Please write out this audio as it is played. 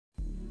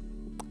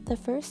The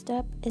first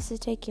step is to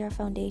take your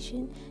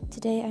foundation.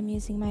 Today I'm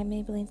using my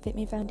Maybelline Fit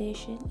Me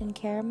foundation in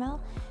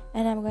Caramel,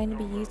 and I'm going to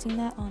be using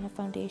that on a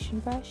foundation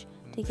brush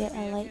to get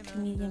a light to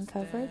medium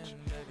coverage.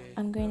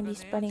 I'm going to be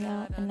spreading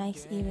out a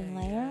nice even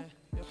layer.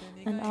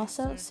 And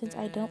also, since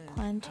I don't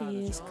plan to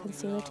use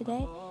concealer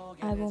today,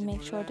 I will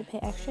make sure to pay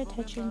extra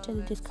attention to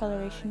the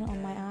discoloration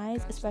on my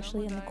eyes,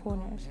 especially in the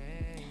corners.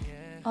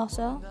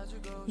 Also,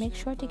 make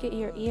sure to get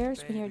your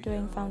ears when you're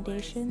doing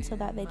foundation so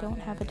that they don't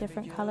have a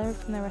different color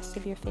from the rest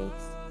of your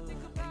face.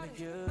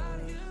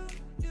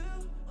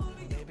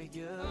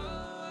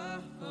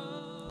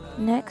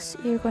 Next,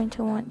 you're going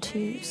to want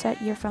to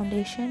set your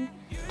foundation.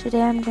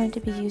 Today I'm going to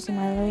be using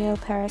my L'Oreal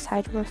Paris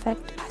Hydra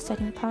Effect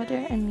setting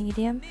powder in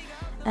medium,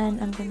 and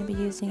I'm going to be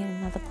using it in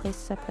another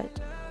place to put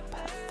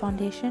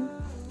foundation.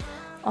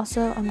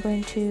 Also, I'm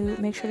going to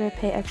make sure to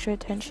pay extra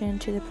attention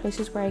to the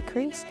places where I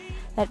crease,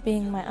 that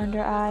being my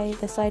under eye,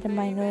 the side of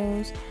my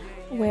nose,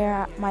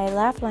 where my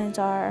laugh lines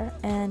are,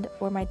 and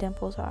where my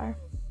dimples are.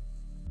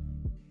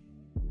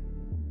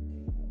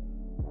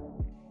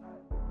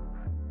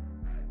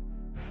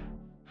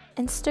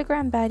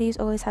 Instagram baddies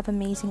always have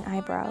amazing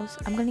eyebrows.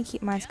 I'm going to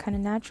keep mine kind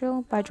of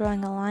natural by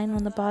drawing a line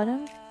on the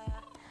bottom,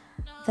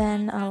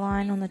 then a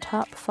line on the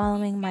top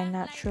following my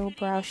natural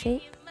brow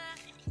shape,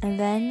 and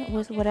then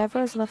with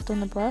whatever is left on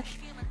the brush,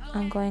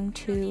 I'm going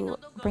to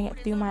bring it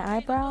through my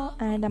eyebrow,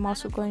 and I'm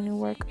also going to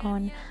work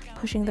on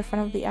pushing the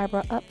front of the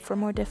eyebrow up for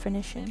more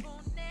definition.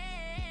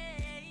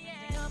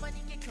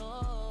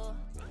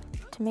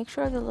 To make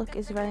sure the look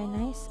is very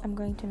nice, I'm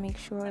going to make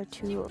sure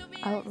to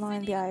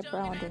outline the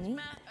eyebrow underneath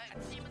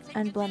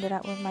and blend it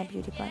out with my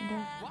beauty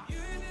blender.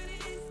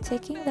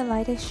 Taking the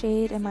lightest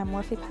shade in my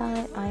Morphe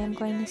palette, I am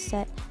going to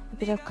set a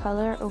bit of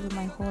color over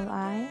my whole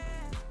eye.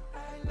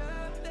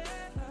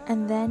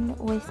 And then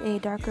with a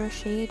darker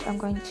shade, I'm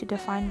going to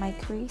define my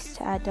crease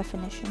to add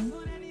definition.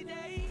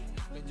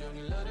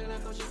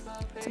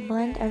 To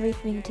blend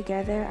everything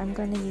together, I'm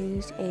going to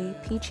use a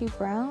peachy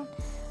brown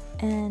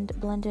and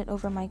blend it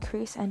over my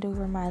crease and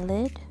over my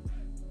lid.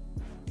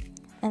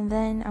 And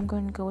then I'm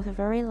going to go with a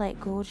very light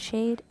gold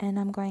shade, and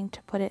I'm going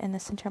to put it in the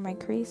center of my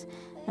crease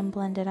and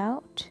blend it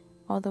out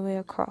all the way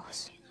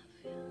across.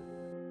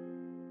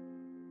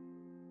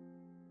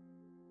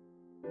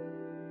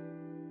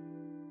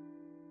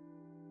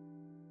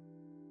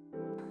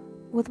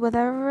 With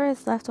whatever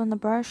is left on the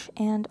brush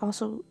and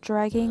also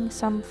dragging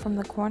some from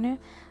the corner,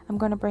 I'm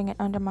going to bring it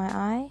under my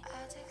eye.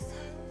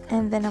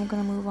 And then I'm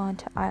going to move on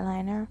to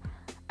eyeliner.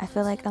 I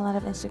feel like a lot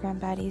of Instagram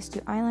baddies do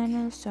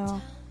eyeliner,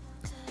 so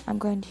I'm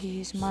going to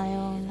use my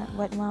own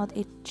Wet n Wild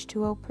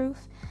H2O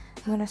proof.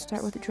 I'm going to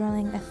start with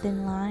drawing a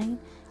thin line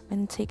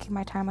and taking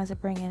my time as I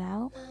bring it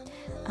out.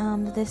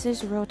 This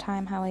is real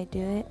time how I do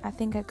it. I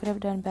think I could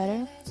have done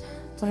better,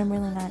 but I'm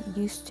really not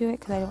used to it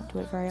because I don't do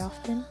it very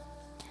often.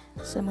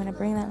 So I'm going to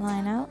bring that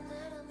line out,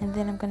 and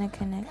then I'm going to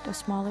connect a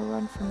smaller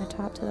one from the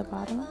top to the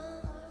bottom.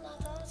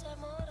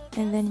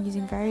 And then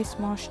using very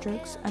small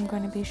strokes, I'm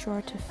going to be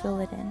sure to fill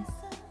it in.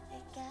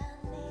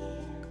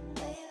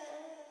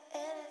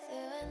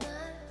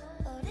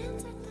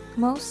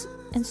 Most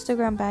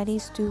Instagram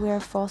baddies do wear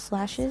false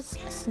lashes.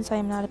 Since I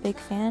am not a big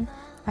fan,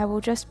 I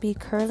will just be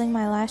curling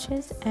my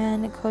lashes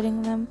and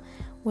coating them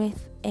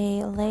with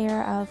a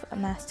layer of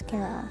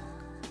mascara.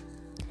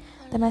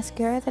 The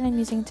mascara that I'm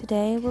using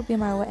today will be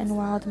my Wet n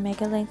Wild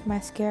Megalendght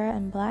mascara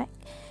in black.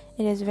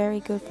 It is very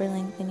good for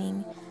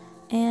lengthening,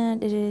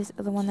 and it is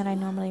the one that I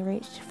normally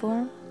reach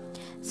for.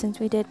 Since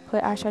we did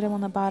put eyeshadow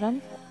on the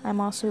bottom, I'm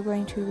also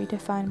going to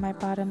redefine my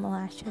bottom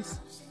lashes.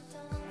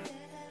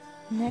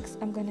 Next,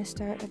 I'm going to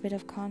start a bit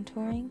of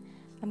contouring.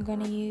 I'm going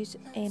to use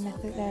a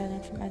method that I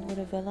learned from Edward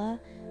Avila,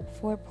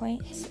 4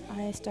 points.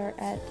 I start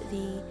at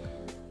the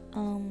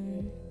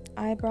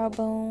eyebrow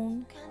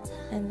bone,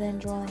 and then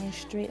drawing a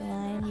straight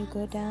line, you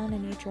go down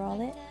and you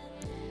draw it.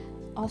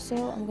 Also,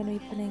 I'm going to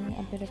be putting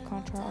a bit of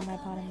contour on my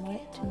bottom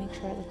lip to make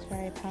sure it looks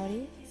very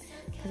pouty,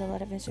 because a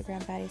lot of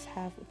Instagram baddies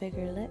have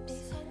bigger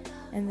lips.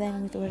 And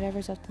then with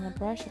whatever's left on the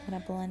brush, I'm going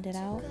to blend it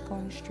out,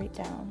 going straight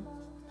down.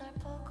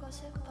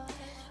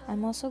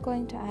 I'm also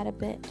going to add a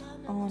bit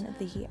on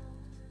the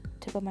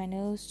tip of my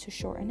nose to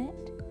shorten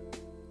it.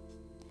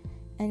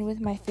 And with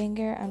my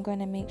finger, I'm going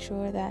to make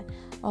sure that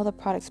all the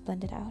product's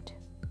blended out.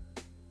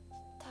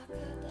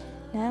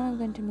 Now I'm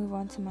going to move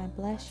on to my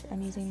blush.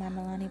 I'm using my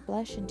Milani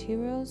blush in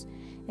 2 rows.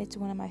 It's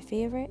one of my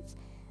favorites.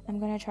 I'm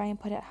going to try and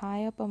put it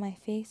high up on my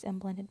face and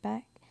blend it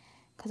back,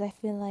 because I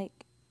feel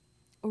like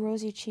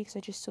rosy cheeks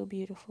are just so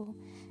beautiful.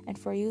 And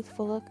for a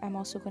youthful look, I'm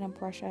also going to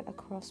brush it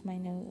across my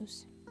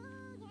nose.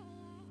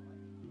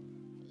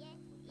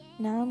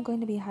 Now I'm going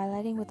to be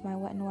highlighting with my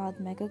Wet n Wild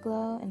Mega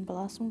Glow and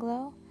Blossom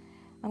Glow.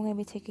 I'm going to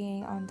be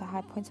taking on the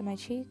high points of my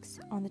cheeks,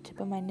 on the tip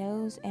of my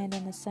nose, and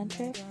in the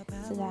center,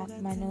 so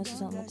that my nose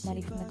doesn't look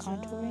muddy from the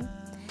contouring.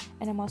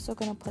 And I'm also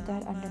going to put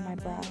that under my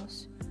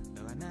brows.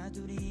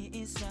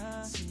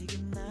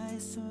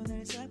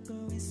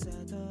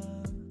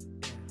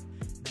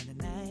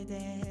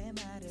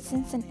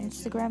 Since in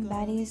Instagram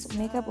baddies,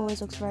 makeup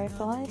always looks very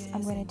flawless,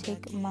 I'm going to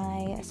take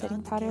my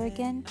setting powder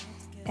again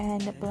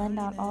and blend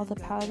out all the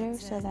powder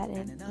so that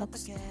it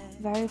looks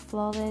very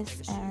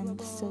flawless and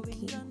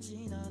silky.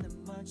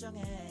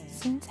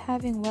 Since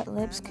having wet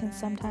lips can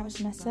sometimes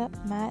mess up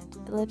matte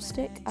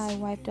lipstick, I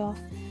wiped off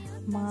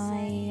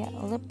my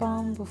lip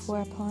balm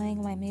before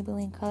applying my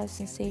Maybelline Color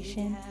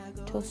Sensation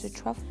Toasted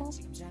Truffle.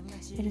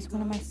 It is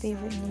one of my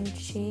favorite nude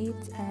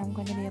shades, and I'm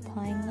going to be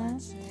applying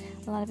that.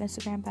 A lot of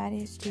Instagram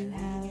baddies do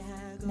have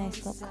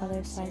nice lip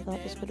colors, so I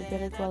thought this would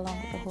really go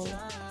along with the whole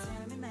look.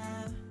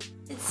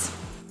 It's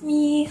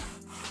me,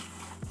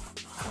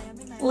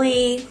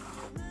 Lee.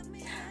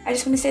 I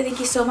just want to say thank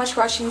you so much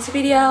for watching this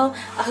video.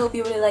 I hope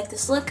you really liked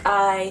this look.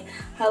 I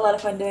had a lot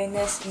of fun doing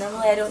this.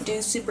 Normally I don't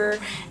do super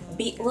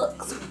beat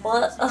looks,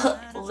 but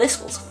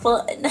this was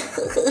fun.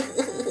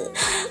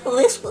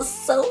 This was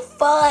so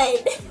fun.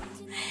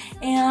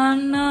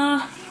 And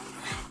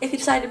if you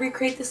decide to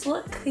recreate this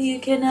look, you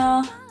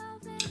can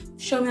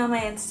show me on my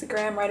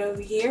Instagram right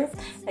over here.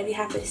 I'd be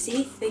happy to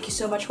see. Thank you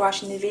so much for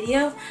watching the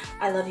video.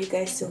 I love you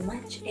guys so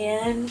much,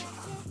 and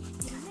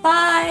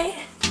bye.